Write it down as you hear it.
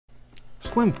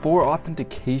Swim 4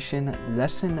 Authentication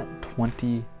Lesson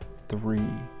 23.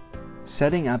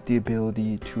 Setting up the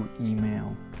ability to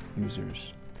email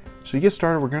users. So to get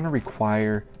started, we're going to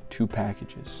require two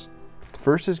packages.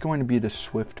 First is going to be the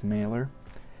Swift mailer,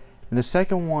 and the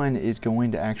second one is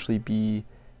going to actually be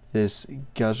this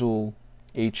Guzzle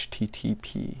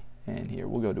HTTP. And here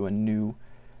we'll go to a new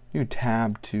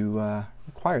tab to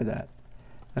require that.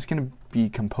 That's going to be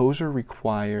composer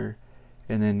require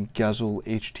and then Guzzle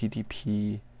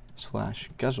HTTP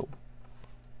 / Guzzle.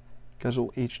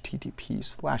 Guzzle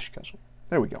HTTP / Guzzle.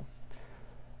 There we go.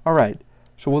 All right.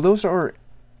 So while those are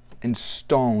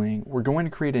installing, we're going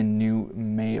to create a new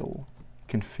mail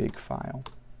config file.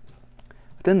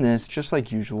 Within this, just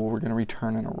like usual, we're going to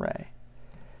return an array.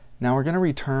 Now we're going to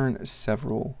return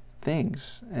several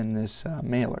things in this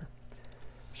mailer.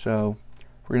 So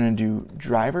we're going to do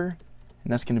driver,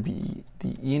 and that's going to be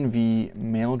the env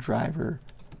mail driver,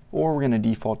 or we're going to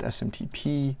default SMTP.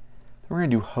 Then we're going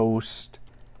to do host.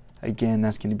 Again,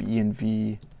 that's going to be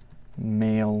env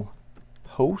mail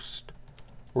host.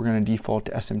 We're going to default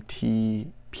to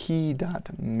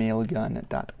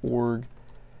smtp.mailgun.org.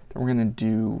 Then we're going to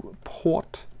do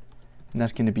port, and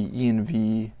that's going to be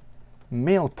env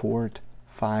mail port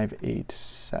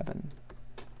 587.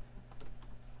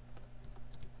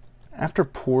 After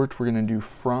port, we're going to do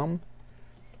from,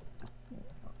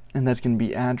 and that's going to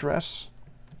be address,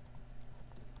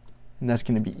 and that's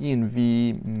going to be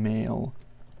env mail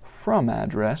from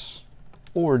address,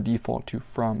 or default to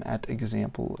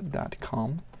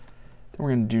from@example.com. Then we're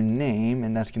going to do name,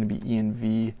 and that's going to be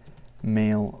env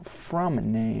mail from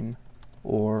name,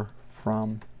 or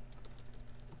from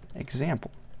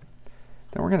example.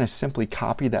 Then we're going to simply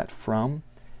copy that from,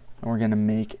 and we're going to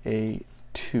make a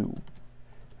to.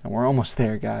 And we're almost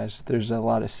there, guys. There's a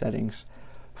lot of settings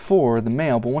for the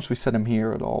mail, but once we set them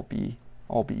here, it'll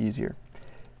all be easier.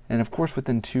 And of course,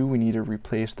 within to, we need to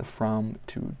replace the from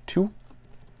to,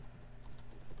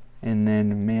 and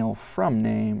then mail from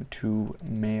name to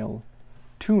mail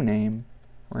to name.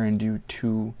 We're going to do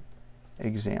to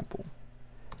example.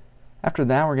 After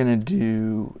that, we're going to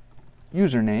do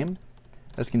username.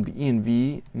 That's going to be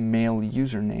env mail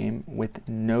username with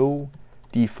no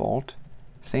default.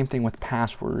 Same thing with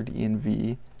password,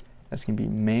 env. That's going to be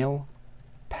mail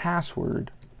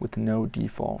password with no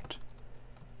default.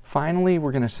 Finally,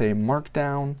 we're going to say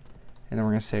markdown, and then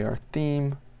we're going to say our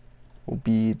theme will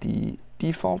be the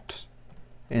default,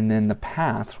 and then the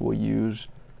paths we'll use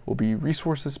will be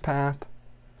resources path,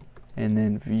 and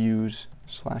then views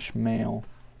 / mail.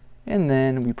 And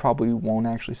then we probably won't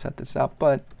actually set this up,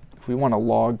 but if we want to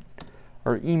log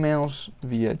our emails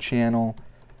via channel,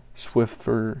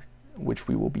 Swiffer, which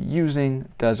we will be using,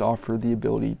 does offer the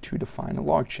ability to define a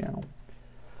log channel.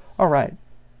 All right,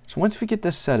 so once we get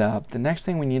this set up, the next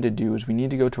thing we need to do is we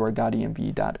need to go to our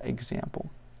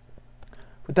 .env.example.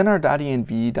 Within our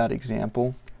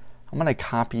 .env.example, I'm going to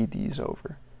copy these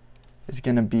over. It's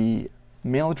going to be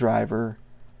mail driver,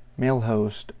 mail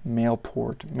host, mail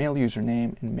port, mail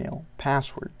username, and mail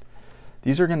password.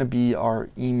 These are going to be our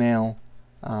email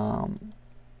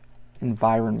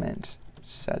environment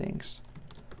settings.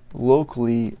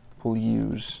 Locally, we'll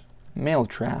use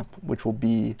Mailtrap, which will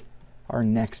be our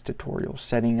next tutorial,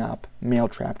 setting up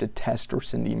Mailtrap to test or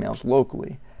send emails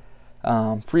locally.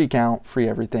 Free account, free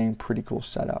everything, pretty cool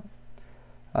setup.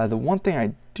 The one thing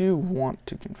I do want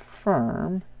to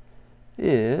confirm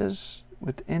is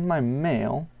within my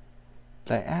mail,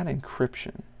 did I add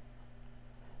encryption?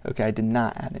 Okay, I did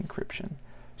not add encryption.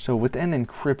 So within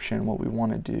encryption, what we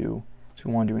want to do is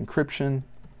we want to do encryption,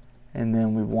 and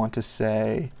then we want to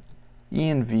say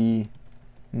env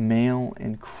mail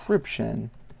encryption,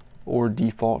 or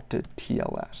default to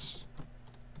TLS.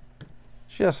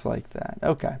 Just like that.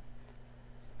 Okay.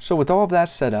 So with all of that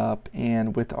set up,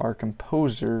 and with our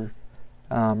composer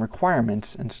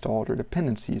requirements installed, or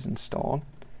dependencies installed,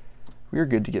 we are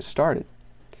good to get started.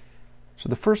 So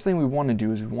the first thing we want to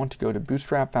do is we want to go to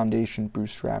Bootstrap Foundation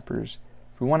Bootstrappers.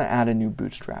 We want to add a new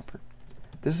Bootstrapper.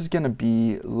 This is going to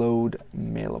be load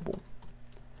Mailable.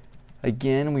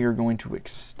 Again, we are going to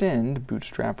extend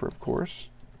Bootstrapper, of course.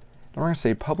 And we're going to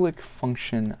say public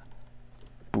function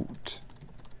boot.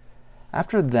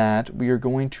 After that, we are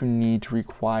going to need to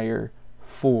require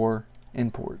 4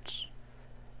 imports.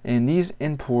 And these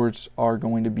imports are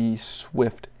going to be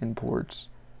Swift imports,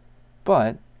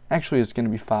 but actually it's going to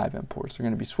be 5 imports. They're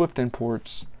going to be Swift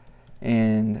imports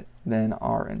and then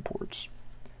our imports.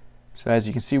 So as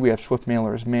you can see, we have Swift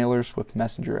Mailer as mailer, Swift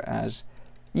Messenger as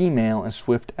email, and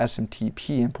Swift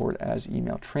SMTP import as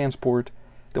email transport.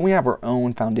 Then we have our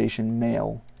own foundation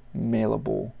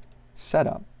mailable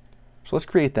setup. So let's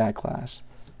create that class.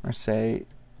 We're going to say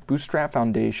Bootstrap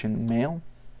Foundation mail,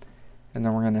 and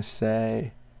then we're going to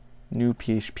say new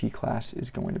PHP class is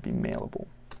going to be Mailable.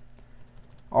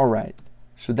 All right,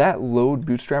 so that load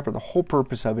Bootstrapper, the whole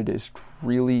purpose of it is to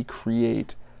really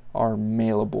create our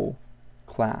Mailable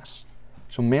class.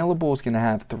 So Mailable is going to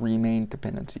have three main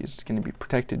dependencies. It's going to be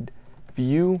protected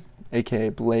view, aka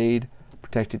blade,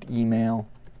 protected email,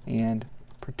 and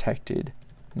protected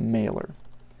mailer.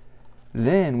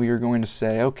 Then we are going to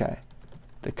say, okay,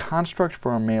 the construct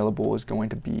for our Mailable is going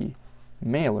to be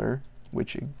mailer,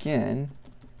 which again,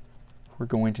 we're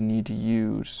going to need to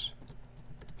use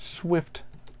Swift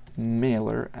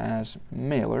mailer as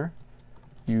mailer,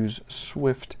 use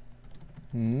Swift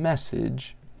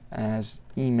message as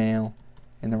email,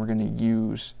 and then we're going to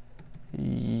use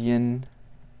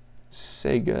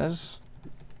Sega's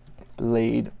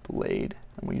blade, and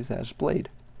we use that as blade.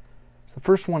 So the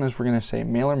first one is we're going to say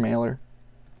mailer, mailer,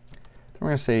 then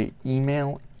we're going to say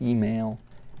email, email,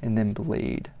 and then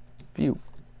blade view.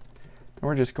 Then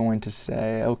we're just going to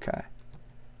say, okay,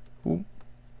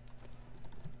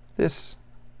 this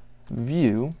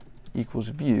view equals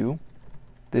view,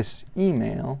 this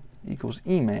email equals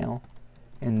email,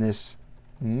 and this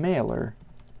mailer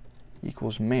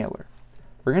equals mailer.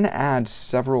 We're going to add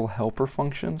several helper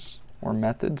functions or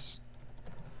methods,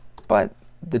 but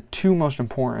the two most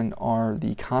important are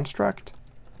the construct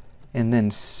and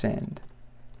then send.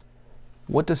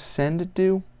 What does send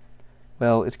do?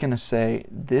 Well, it's going to say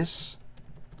this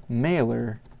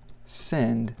mailer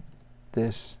send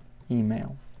this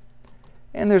email.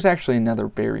 And there's actually another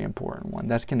very important one.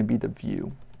 That's going to be the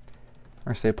view. We're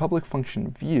going to say a public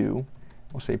function view.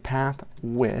 We'll say path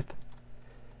width,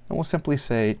 and we'll simply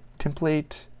say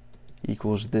template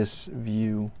equals this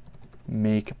view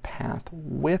make path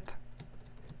width,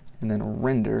 and then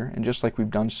render. And just like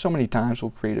we've done so many times,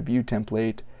 we'll create a view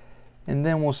template, and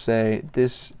then we'll say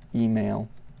this email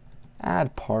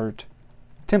add part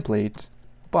template,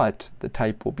 but the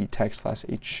type will be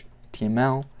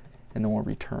text/HTML, and then we'll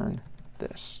return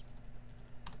this.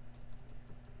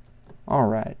 All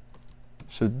right.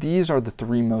 So these are the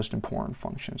three most important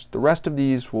functions. The rest of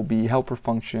these will be helper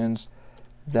functions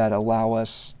that allow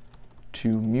us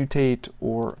to mutate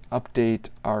or update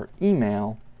our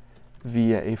email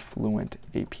via a Fluent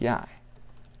API.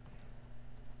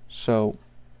 So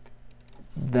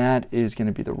that is going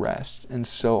to be the rest. And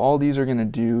so all these are going to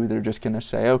do, they're just going to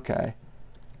say, okay,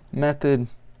 method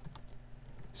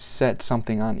set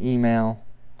something on email,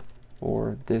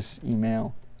 or this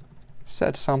email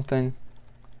set something,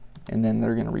 and then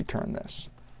they're going to return this.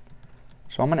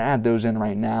 So I'm going to add those in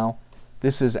right now.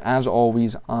 This is, as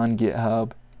always, on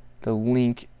GitHub. The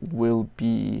link will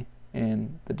be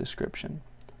in the description.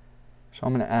 So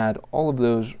I'm going to add all of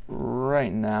those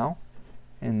right now,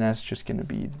 and that's just going to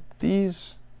be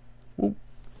these. Oop,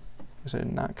 I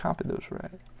did not copy those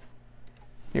right.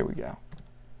 Here we go.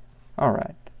 All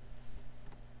right.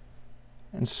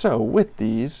 And so with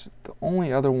these, the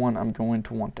only other one I'm going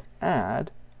to want to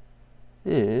add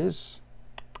is,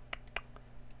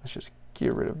 let's just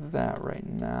get rid of that right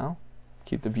now,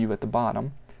 keep the view at the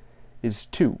bottom, is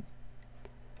 2.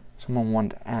 So I'm going to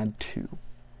want to add 2.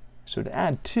 So to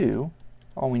add 2,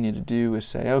 all we need to do is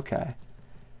say, okay,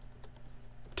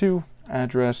 to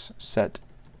address set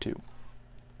 2.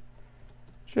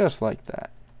 Just like that.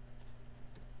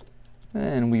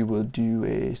 And we will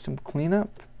do some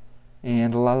cleanup,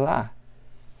 and voila.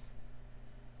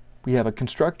 We have a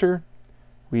constructor,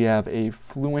 we have a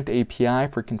Fluent API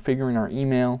for configuring our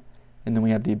email, and then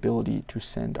we have the ability to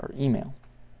send our email.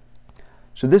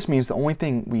 So this means the only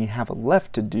thing we have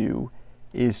left to do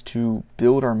is to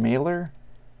build our mailer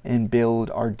and build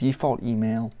our default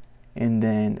email and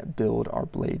then build our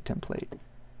blade template.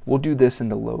 We'll do this in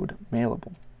the load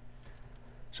Mailable.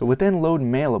 So within load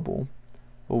Mailable,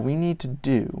 what we need to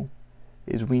do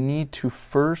is we need to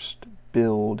first we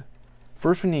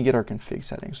need to get our config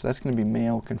settings. So that's going to be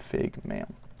mail config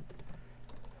mail.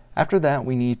 After that,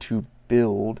 we need to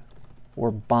build or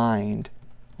bind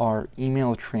our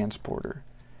email transporter.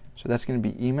 So that's going to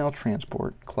be email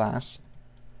transport class,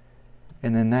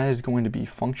 and then that is going to be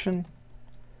function,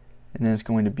 and then it's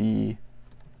going to be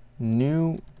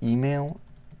new email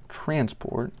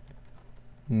transport,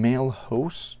 mail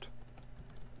host,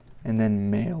 and then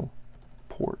mail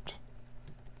port.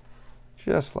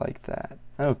 Just like that.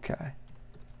 Okay.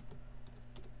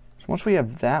 So once we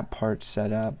have that part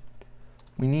set up,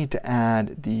 we need to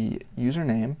add the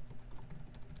username,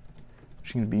 which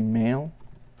is going to be mail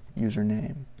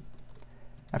username.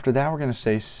 After that, we're going to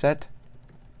say set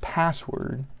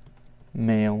password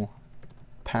mail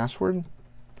password,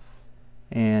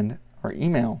 and our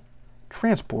email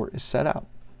transport is set up.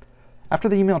 After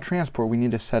the email transport, we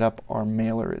need to set up our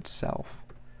mailer itself.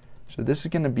 So this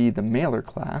is going to be the mailer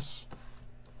class,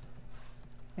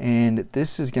 and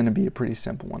this is going to be a pretty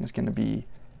simple one. It's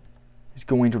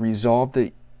going to resolve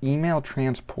the email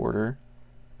transporter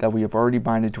that we have already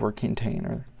binded to our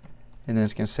container, and then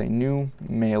it's going to say new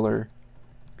mailer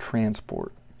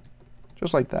transport,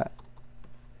 just like that.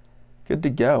 Good to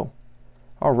go.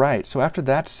 All right, so after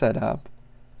that's set up,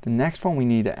 the next one we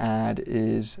need to add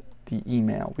is the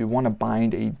email. We want to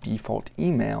bind a default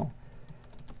email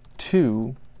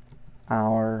to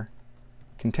our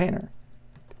container.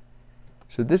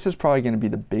 So this is probably going to be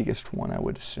the biggest one, I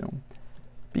would assume,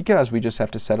 because we just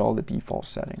have to set all the default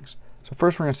settings. So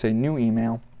first we're going to say new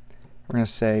email. We're going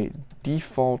to say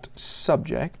default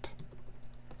subject,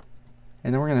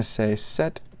 and then we're going to say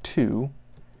set to,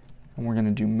 and we're going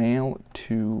to do mail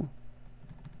to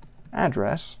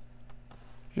address,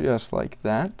 just like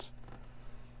that.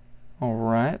 All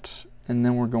right, and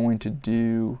then we're going to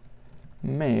do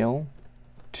mail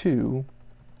to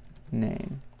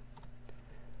name.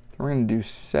 Then we're going to do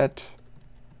set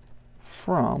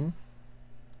from,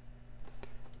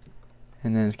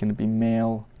 and then it's going to be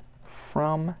mail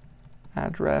from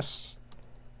address,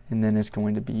 and then it's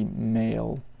going to be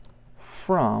mail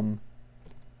from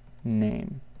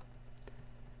name.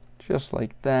 Just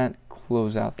like that.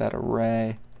 Close out that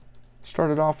array. Start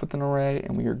it off with an array,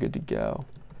 and we are good to go.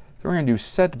 Then we're going to do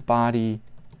set body,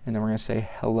 and then we're going to say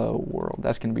hello world.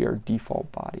 That's going to be our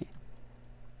default body.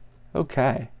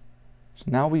 Okay, so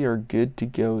now we are good to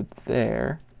go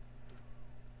there.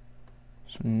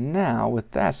 So now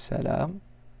with that set up,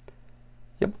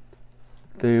 yep,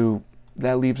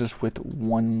 that leaves us with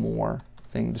one more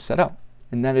thing to set up,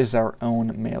 and that is our own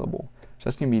Mailable. So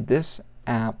that's going to be this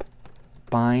app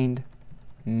bind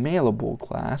Mailable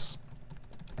class.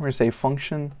 We're going to say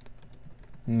function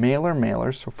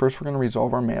mailer. So first we're going to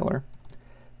resolve our mailer,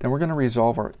 then we're going to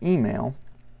resolve our email,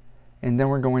 and then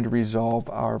we're going to resolve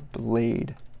our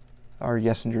blade, our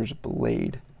Yessinger's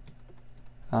blade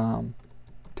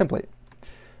template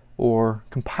or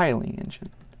compiling engine.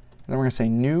 And then we're going to say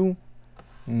new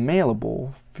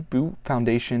Mailable boot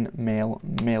foundation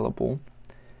mailable.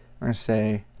 We're going to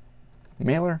say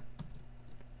mailer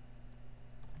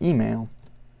email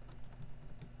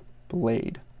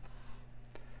blade,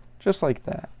 just like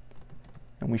that,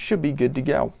 and we should be good to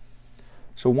go.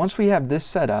 So once we have this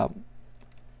set up,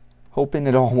 hoping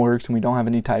it all works and we don't have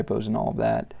any typos and all of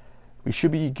that, we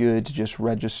should be good to just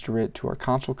register it to our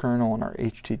console kernel and our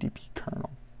HTTP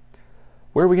kernel.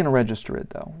 Where are we going to register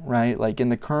it though, right? Like in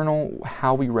the kernel,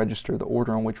 how we register, the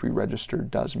order in which we register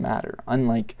does matter,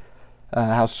 unlike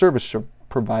how service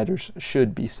providers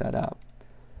should be set up.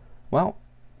 Well,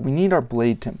 we need our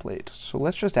blade template, so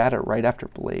let's just add it right after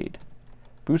blade.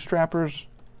 Bootstrappers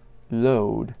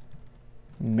load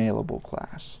Mailable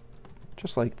class,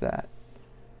 just like that.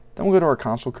 Then we'll go to our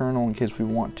console kernel in case we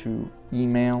want to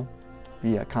email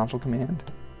via console command,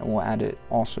 and we'll add it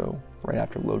also right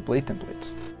after load blade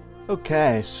templates.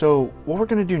 Okay, so what we're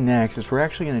going to do next is we're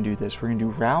actually going to do this. We're going to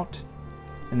do route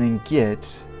and then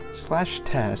git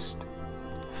 /test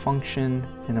function,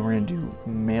 and then we're going to do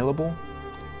Mailable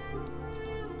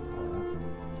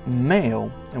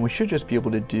mail, and we should just be able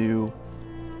to do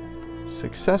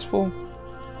successful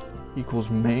equals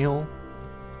mail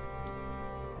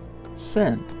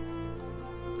send,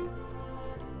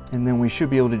 and then we should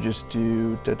be able to just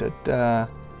do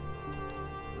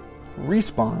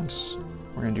response.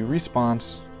 We're going to do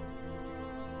response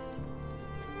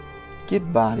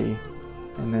get body,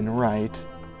 and then write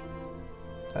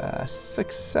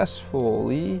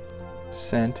successfully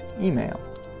sent email,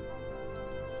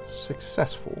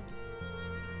 successful,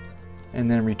 and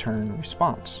then return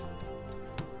response.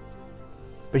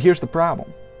 But here's the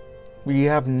problem. We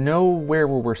have nowhere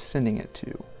where we're sending it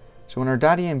to. So in our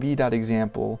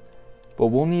 .env.example,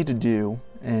 what we'll need to do,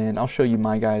 and I'll show you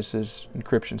my guys'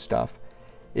 encryption stuff,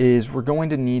 is we're going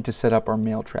to need to set up our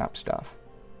mail trap stuff.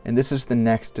 And this is the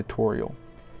next tutorial.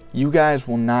 You guys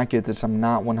will not get this. I'm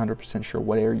not 100% sure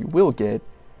what error you will get,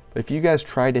 but if you guys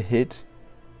try to hit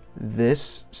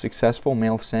this successful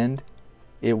mail send,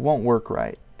 it won't work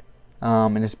right.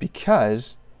 And it's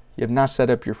because you have not set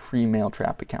up your free mail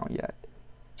trap account yet.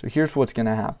 So here's what's going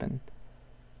to happen.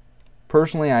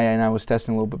 Personally, I was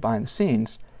testing a little bit behind the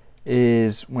scenes,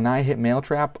 is when I hit mail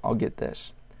trap, I'll get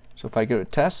this. So if I go to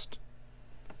test,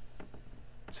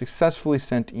 successfully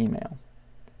sent email.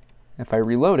 If I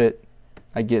reload it,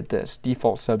 I get this,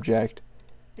 default subject,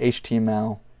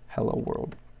 HTML, hello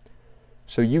world.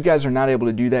 So you guys are not able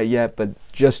to do that yet, but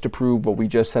just to prove what we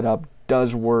just set up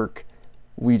does work,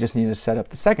 we just need to set up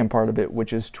the second part of it,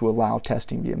 which is to allow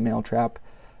testing via mail trap.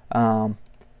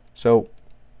 So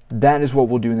that is what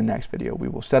we'll do in the next video. We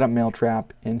will set up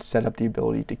Mailtrap and set up the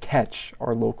ability to catch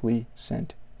our locally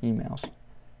sent emails.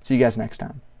 See you guys next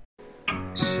time.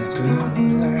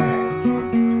 Simple